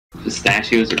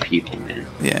Pistachios are people, man.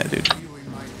 Yeah, dude.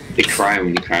 They cry when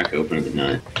you crack open the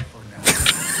nut.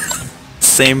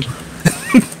 Same.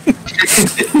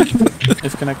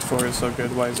 If Connect 4 is so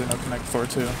good, why is there no Connect 4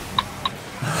 2?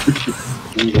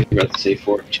 I'm about to say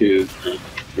 4-2.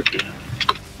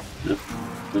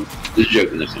 No. There's a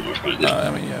joke in there somewhere.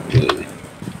 I mean, yeah.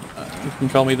 You can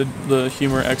call me the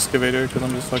humor excavator because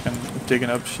I'm just fucking digging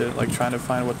up shit, like trying to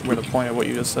find where the point of what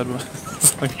you just said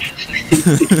was. Like,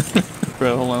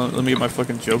 bro, hold on, let me get my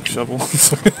fucking joke shovel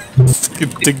so I can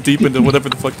dig deep into whatever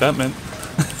the fuck that meant.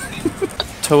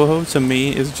 Toho to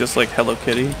me is just like Hello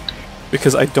Kitty,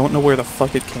 because I don't know where the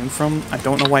fuck it came from. I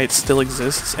don't know why it still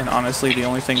exists, and honestly, the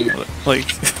only thing like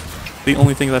the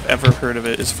only thing that I've ever heard of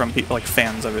it is from people like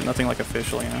fans of it, nothing like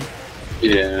official, you know.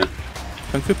 Yeah.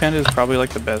 Kung Fu Panda is probably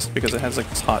like the best because it has like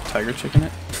this hot tiger chick in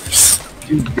it.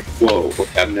 Whoa,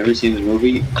 I've never seen the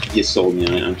movie. You sold me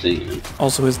on it, I'm saying it.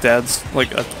 Also, his dad's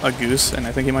like a goose, and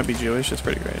I think he might be Jewish. It's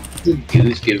pretty great. The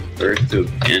goose give birth to a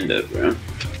panda, bro.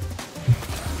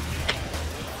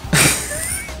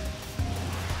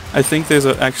 I think there's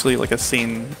actually like a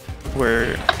scene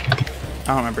where I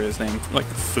don't remember his name, like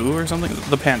Fu or something,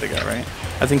 the panda guy, right?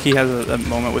 I think he has a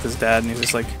moment with his dad, and he's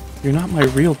just like, "You're not my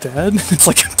real dad." It's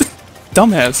like,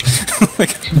 dumbass.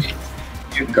 Like,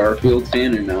 You a Garfield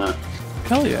fan or not?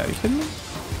 hell yeah, are you kidding me?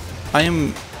 I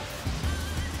am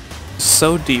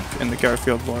so deep in the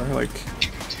Garfield lore. Like,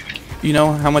 you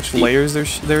know how much layers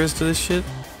there is to this shit?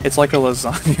 It's like a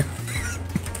lasagna.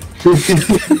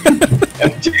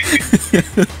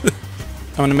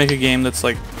 I'm gonna make a game that's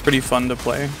like pretty fun to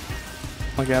play.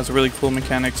 Like it has really cool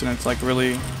mechanics and it's like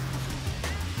really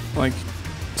like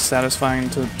satisfying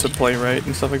to play right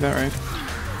and stuff like that, right?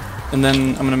 And then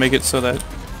I'm gonna make it so that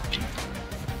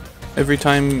every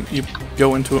time you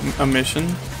go into a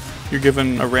mission, you're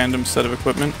given a random set of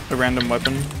equipment, a random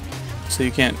weapon, so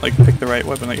you can't like pick the right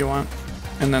weapon that you want.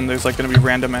 And then there's like gonna be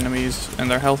random enemies,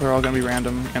 and their health are all gonna be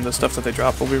random, and the stuff that they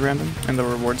drop will be random, and the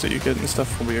rewards that you get and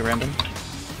stuff will be random.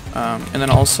 And then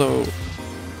also,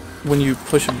 when you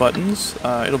push buttons,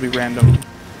 it'll be random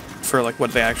for like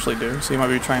what they actually do. So you might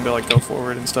be trying to like go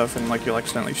forward and stuff, and like you'll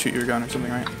accidentally shoot your gun or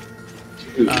something, right?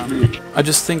 I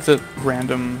just think that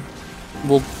random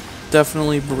will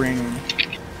definitely bring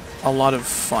a lot of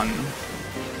fun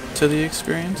to the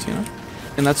experience, you know?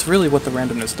 And that's really what the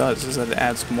randomness does, is that it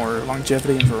adds more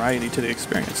longevity and variety to the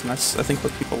experience. And that's, I think,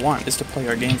 what people want, is to play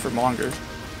our game for longer,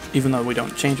 even though we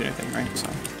don't change anything, right? So,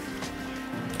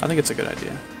 I think it's a good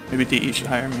idea. Maybe DE should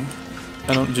hire me.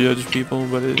 I don't judge people,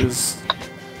 but it is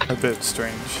a bit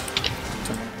strange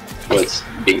to me. What's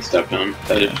being stuck on?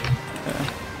 Yeah.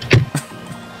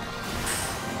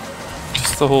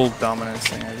 Just the whole dominance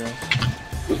thing, I guess.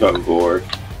 What about Vor?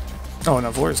 Oh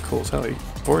no, Vor is cool as hell.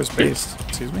 Vor is based.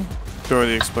 Excuse me? Dora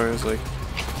the Explorer is like,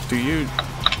 do you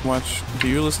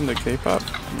listen to K-pop?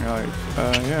 And you're like,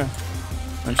 yeah.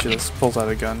 And she just pulls out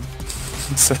a gun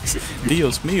and says,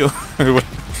 Dios mío, or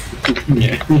whatever.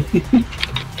 Yeah.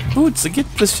 Boots, get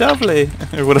the shovel,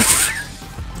 or whatever.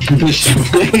 I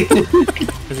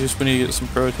just want to get some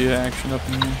Protea action up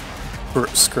in here. Or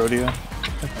Scrodia.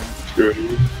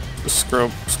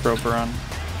 Scroperon.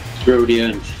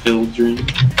 Scrodia and Children.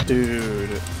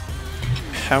 Dude.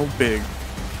 How big?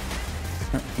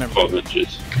 Never 12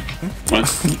 inches. What?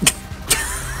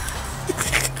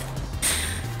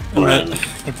 Oh,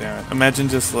 damn it. Imagine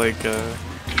just like,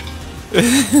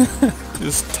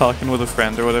 just talking with a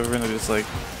friend or whatever, and they're just like,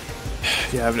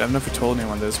 yeah, I've never told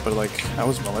anyone this, but like, I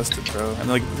was molested, bro. And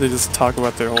like, they just talk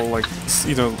about their whole like,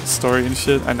 you know, story and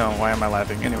shit. I know, why am I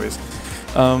laughing? Anyways.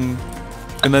 And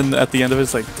then at the end of it,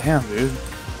 it's like, damn, dude,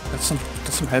 that's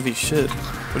some heavy shit.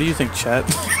 What do you think, chat?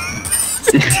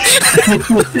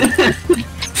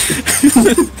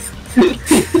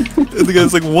 And the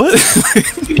guy's like, what?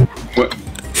 What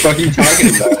fuck are you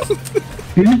talking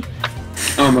about?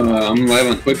 I'm live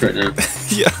on Twitch right now.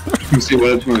 Yeah. You see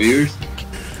what up to my viewers?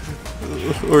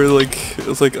 Or like,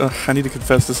 it's like, I need to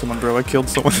confess to someone, bro. I killed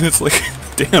someone. And it's like,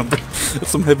 damn, bro, that's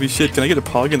some heavy shit. Can I get a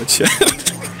pog in the chat?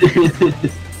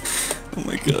 Oh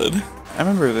my god. I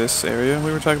remember this area.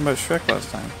 We were talking about Shrek last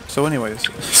time. So anyways.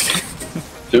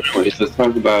 Let's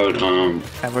talk about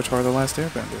Avatar: The Last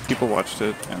Airbender. People watched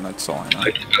it, and that's all I know. I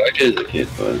liked it as a kid,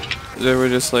 but They were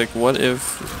just like, what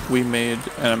if we made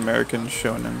an American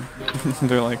shonen?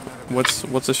 They're like, what's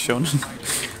a shonen?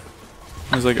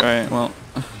 I was like, alright, well,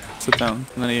 sit down.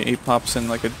 And then he pops in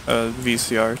like a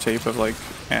VCR tape of like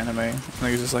anime, and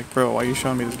he's just like, bro, why are you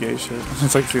showing me this gay shit?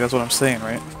 It's like, see, that's what I'm saying,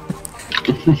 right?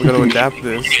 We gotta adapt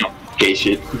this. Gay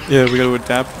shit. Yeah, we gotta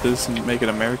adapt this and make it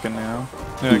American now.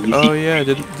 They're like, oh yeah,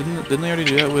 didn't they already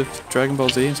do that with Dragon Ball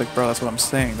Z? It's like, bro, that's what I'm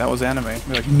saying. That was anime.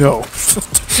 They're like, no.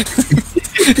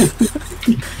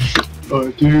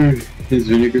 Oh, dude, his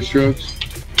vinegar strokes.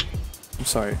 I'm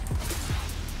sorry.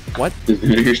 What? His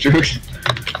vinegar strokes.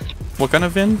 What kind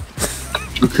of vin?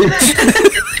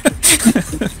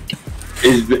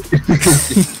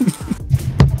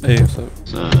 Hey,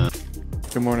 what's up?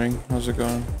 Good morning. How's it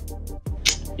going?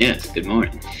 Yes, good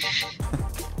morning.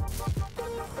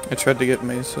 I tried to get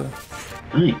Mesa.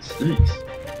 Nice, nice.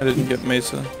 I didn't get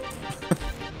Mesa.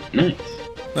 Nice.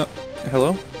 No.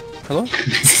 Hello? Hello?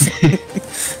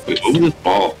 Wait, what was this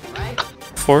ball?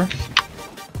 4?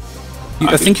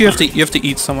 I think you have to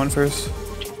eat someone first.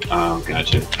 Oh,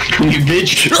 gotcha. You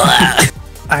bitch.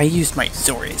 I used my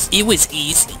Saurus. It was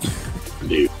easy.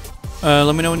 Dude.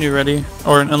 Let me know when you're ready.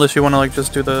 Or unless you want to like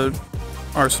just do the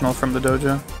arsenal from the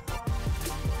dojo.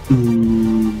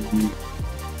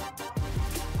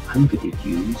 I'm gonna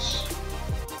use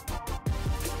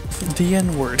The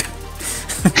N-word.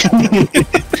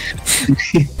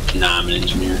 Nah, I'm an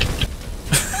engineer.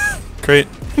 Great.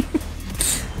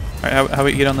 Alright, how about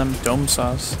you get on them dome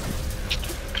sauce?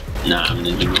 Nah, I'm an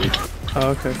engineer. Oh,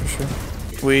 okay, for sure.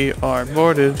 We are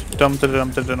boarded. Dum da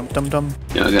dum da dum dum dum.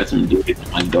 Yo, I got some dude in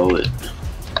my gullet.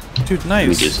 Dude,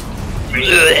 nice. Just...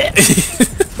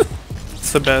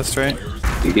 It's the best, right?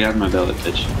 Dude, get out of my belly,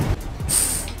 bitch.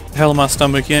 Hell of my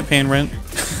stomach, you ain't paying rent.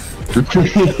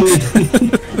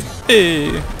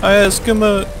 Hey, I ask him,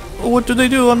 what do they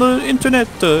do on the internet?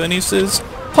 And he says,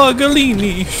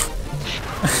 Pagalini.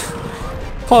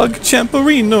 Pog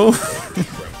Champerino.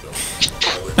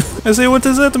 I say, what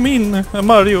does that mean,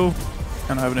 Mario? I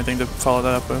don't have anything to follow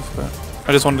that up with, but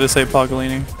I just wanted to say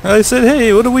Pagalini. I said,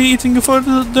 hey, what are we eating for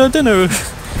the dinner?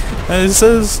 And it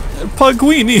says,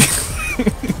 Paguini.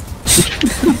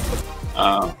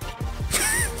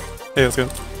 Hey, let's go.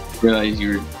 Realize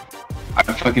you were... I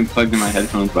fucking plugged in my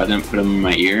headphones, but I didn't put them in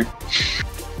my ear.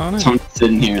 Oh, nice. So I'm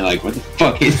sitting here like, what the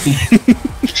fuck is he?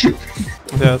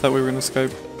 Yeah, I thought we were gonna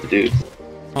Skype. Dude.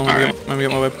 Oh, let me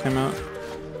get my webcam out.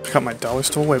 I got my dollar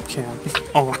store webcam.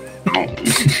 Oh.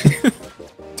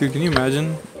 Dude, can you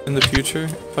imagine in the future?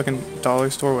 Fucking dollar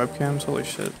store webcams? Holy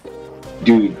shit.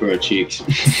 Dude, bro, cheeks.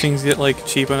 Things get like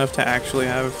cheap enough to actually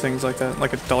have things like that.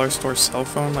 Like a dollar store cell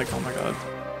phone. Like, oh my god.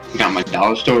 I got my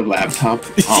dollar store laptop.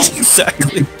 Oh.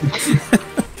 Exactly.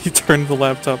 You turn the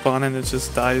laptop on and it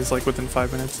just dies like within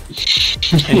 5 minutes.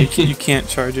 And you can't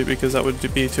charge it because that would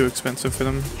be too expensive for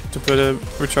them to put a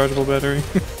rechargeable battery.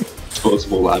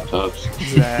 Disposable laptops.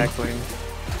 Exactly.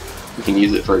 You can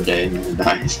use it for a day and then it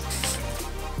dies.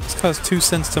 This costs 2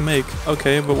 cents to make.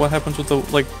 Okay, but what happens with the,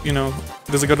 like, you know,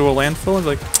 does it go to a landfill? It's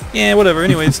like, yeah, whatever,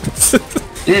 anyways.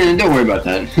 Yeah, don't worry about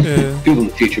that. Yeah. People in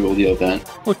the future will deal with that.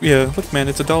 Look, man,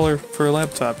 it's $1 for a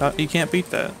laptop. You can't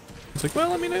beat that. It's like,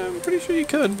 well, I mean, I'm pretty sure you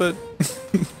could, but...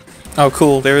 Oh,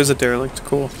 cool, there is a derelict,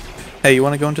 cool. Hey, you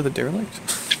want to go into the derelict?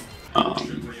 No.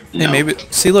 Hey, maybe...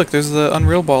 See, look, there's the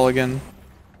Unreal Ball again.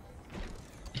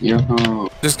 Yo.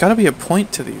 There's gotta be a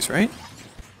point to these, right?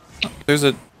 There's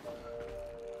a...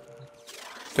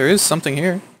 There is something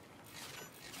here.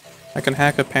 I can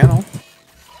hack a panel.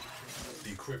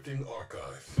 Decrypting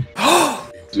archive.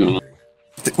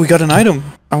 We got an item!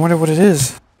 I wonder what it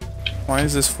is. Why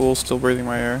is this fool still breathing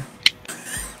my air?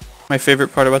 My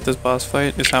favorite part about this boss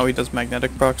fight is how he does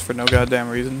magnetic procs for no goddamn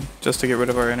reason, just to get rid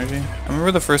of our energy. I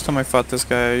remember the first time I fought this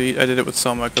guy, I did it with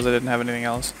Soma because I didn't have anything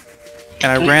else.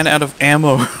 And I ran out of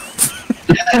ammo.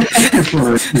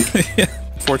 Yeah.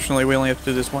 Fortunately, we only have to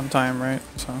do this one time, right?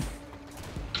 So.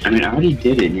 I mean, I already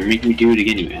did it, and you're making me do it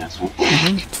again, you asshole.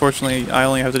 Fortunately, I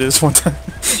only have to do this one time.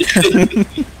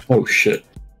 Oh shit.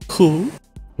 Cool.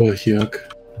 Oh yuck.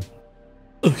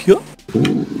 Oh yeah.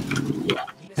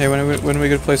 Hey, when are we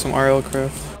gonna play some RL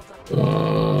Craft?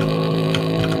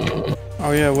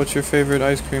 Oh yeah, what's your favorite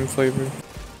ice cream flavor?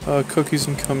 Cookies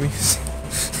and gummies.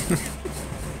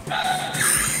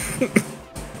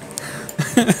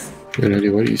 Heddy,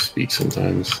 why do you speak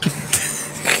sometimes?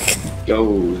 Yo,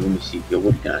 let me see. Yo,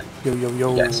 what we got? Yo.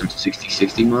 We got some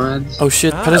 60/60 mods. Oh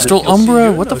shit, Pedestal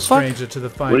Umbra, what the fuck? To the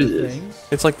What is this?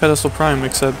 It's like Pedestal Prime,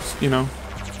 except, you know,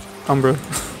 Umbra.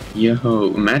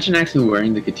 Yo, imagine actually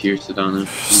wearing the Katir Sedana.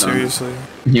 Seriously.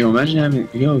 Yo, imagine having...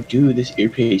 Yo, dude, this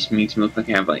earpiece makes me look like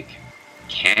I have, like,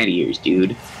 cat ears,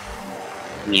 dude.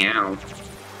 Meow.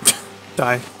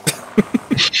 Die.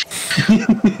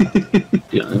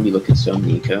 Dude, I'm gonna be looking so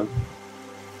Nico.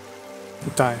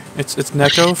 Die. It's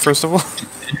Neko, first of all.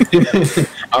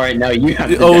 Alright, now you have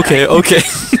to Oh, die. okay.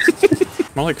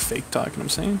 More like fake talk, you know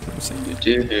what I'm saying?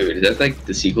 Dude, is that like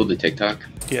the sequel to TikTok?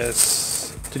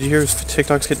 Yes. Did you hear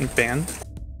TikTok's getting banned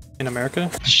in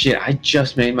America? Shit, I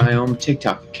just made my own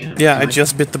TikTok account. Yeah, I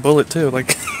just bit the bullet too.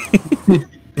 Like,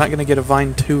 not gonna get a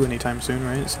Vine 2 anytime soon,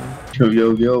 right? So.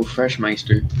 Yo,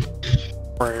 Freshmeister.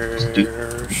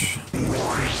 Fresh.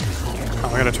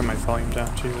 Oh, I gotta turn my volume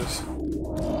down. Jesus.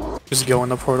 Just go in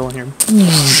the portal in here.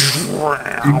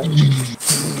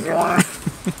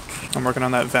 I'm working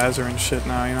on that Vazer and shit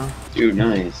now, you know. Dude,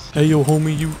 nice. Hey, yo,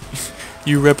 homie,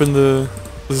 you repping the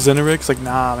Zenerix? Like,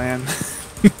 nah, man.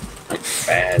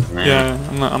 Bad, man. Yeah,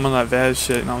 I'm on that Vaz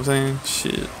shit, you know what I'm saying?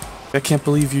 Shit. I can't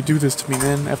believe you do this to me,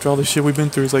 man. After all the shit we've been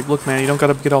through, it's like, look, man, you don't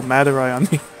gotta get all mad or on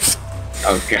me.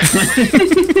 Okay.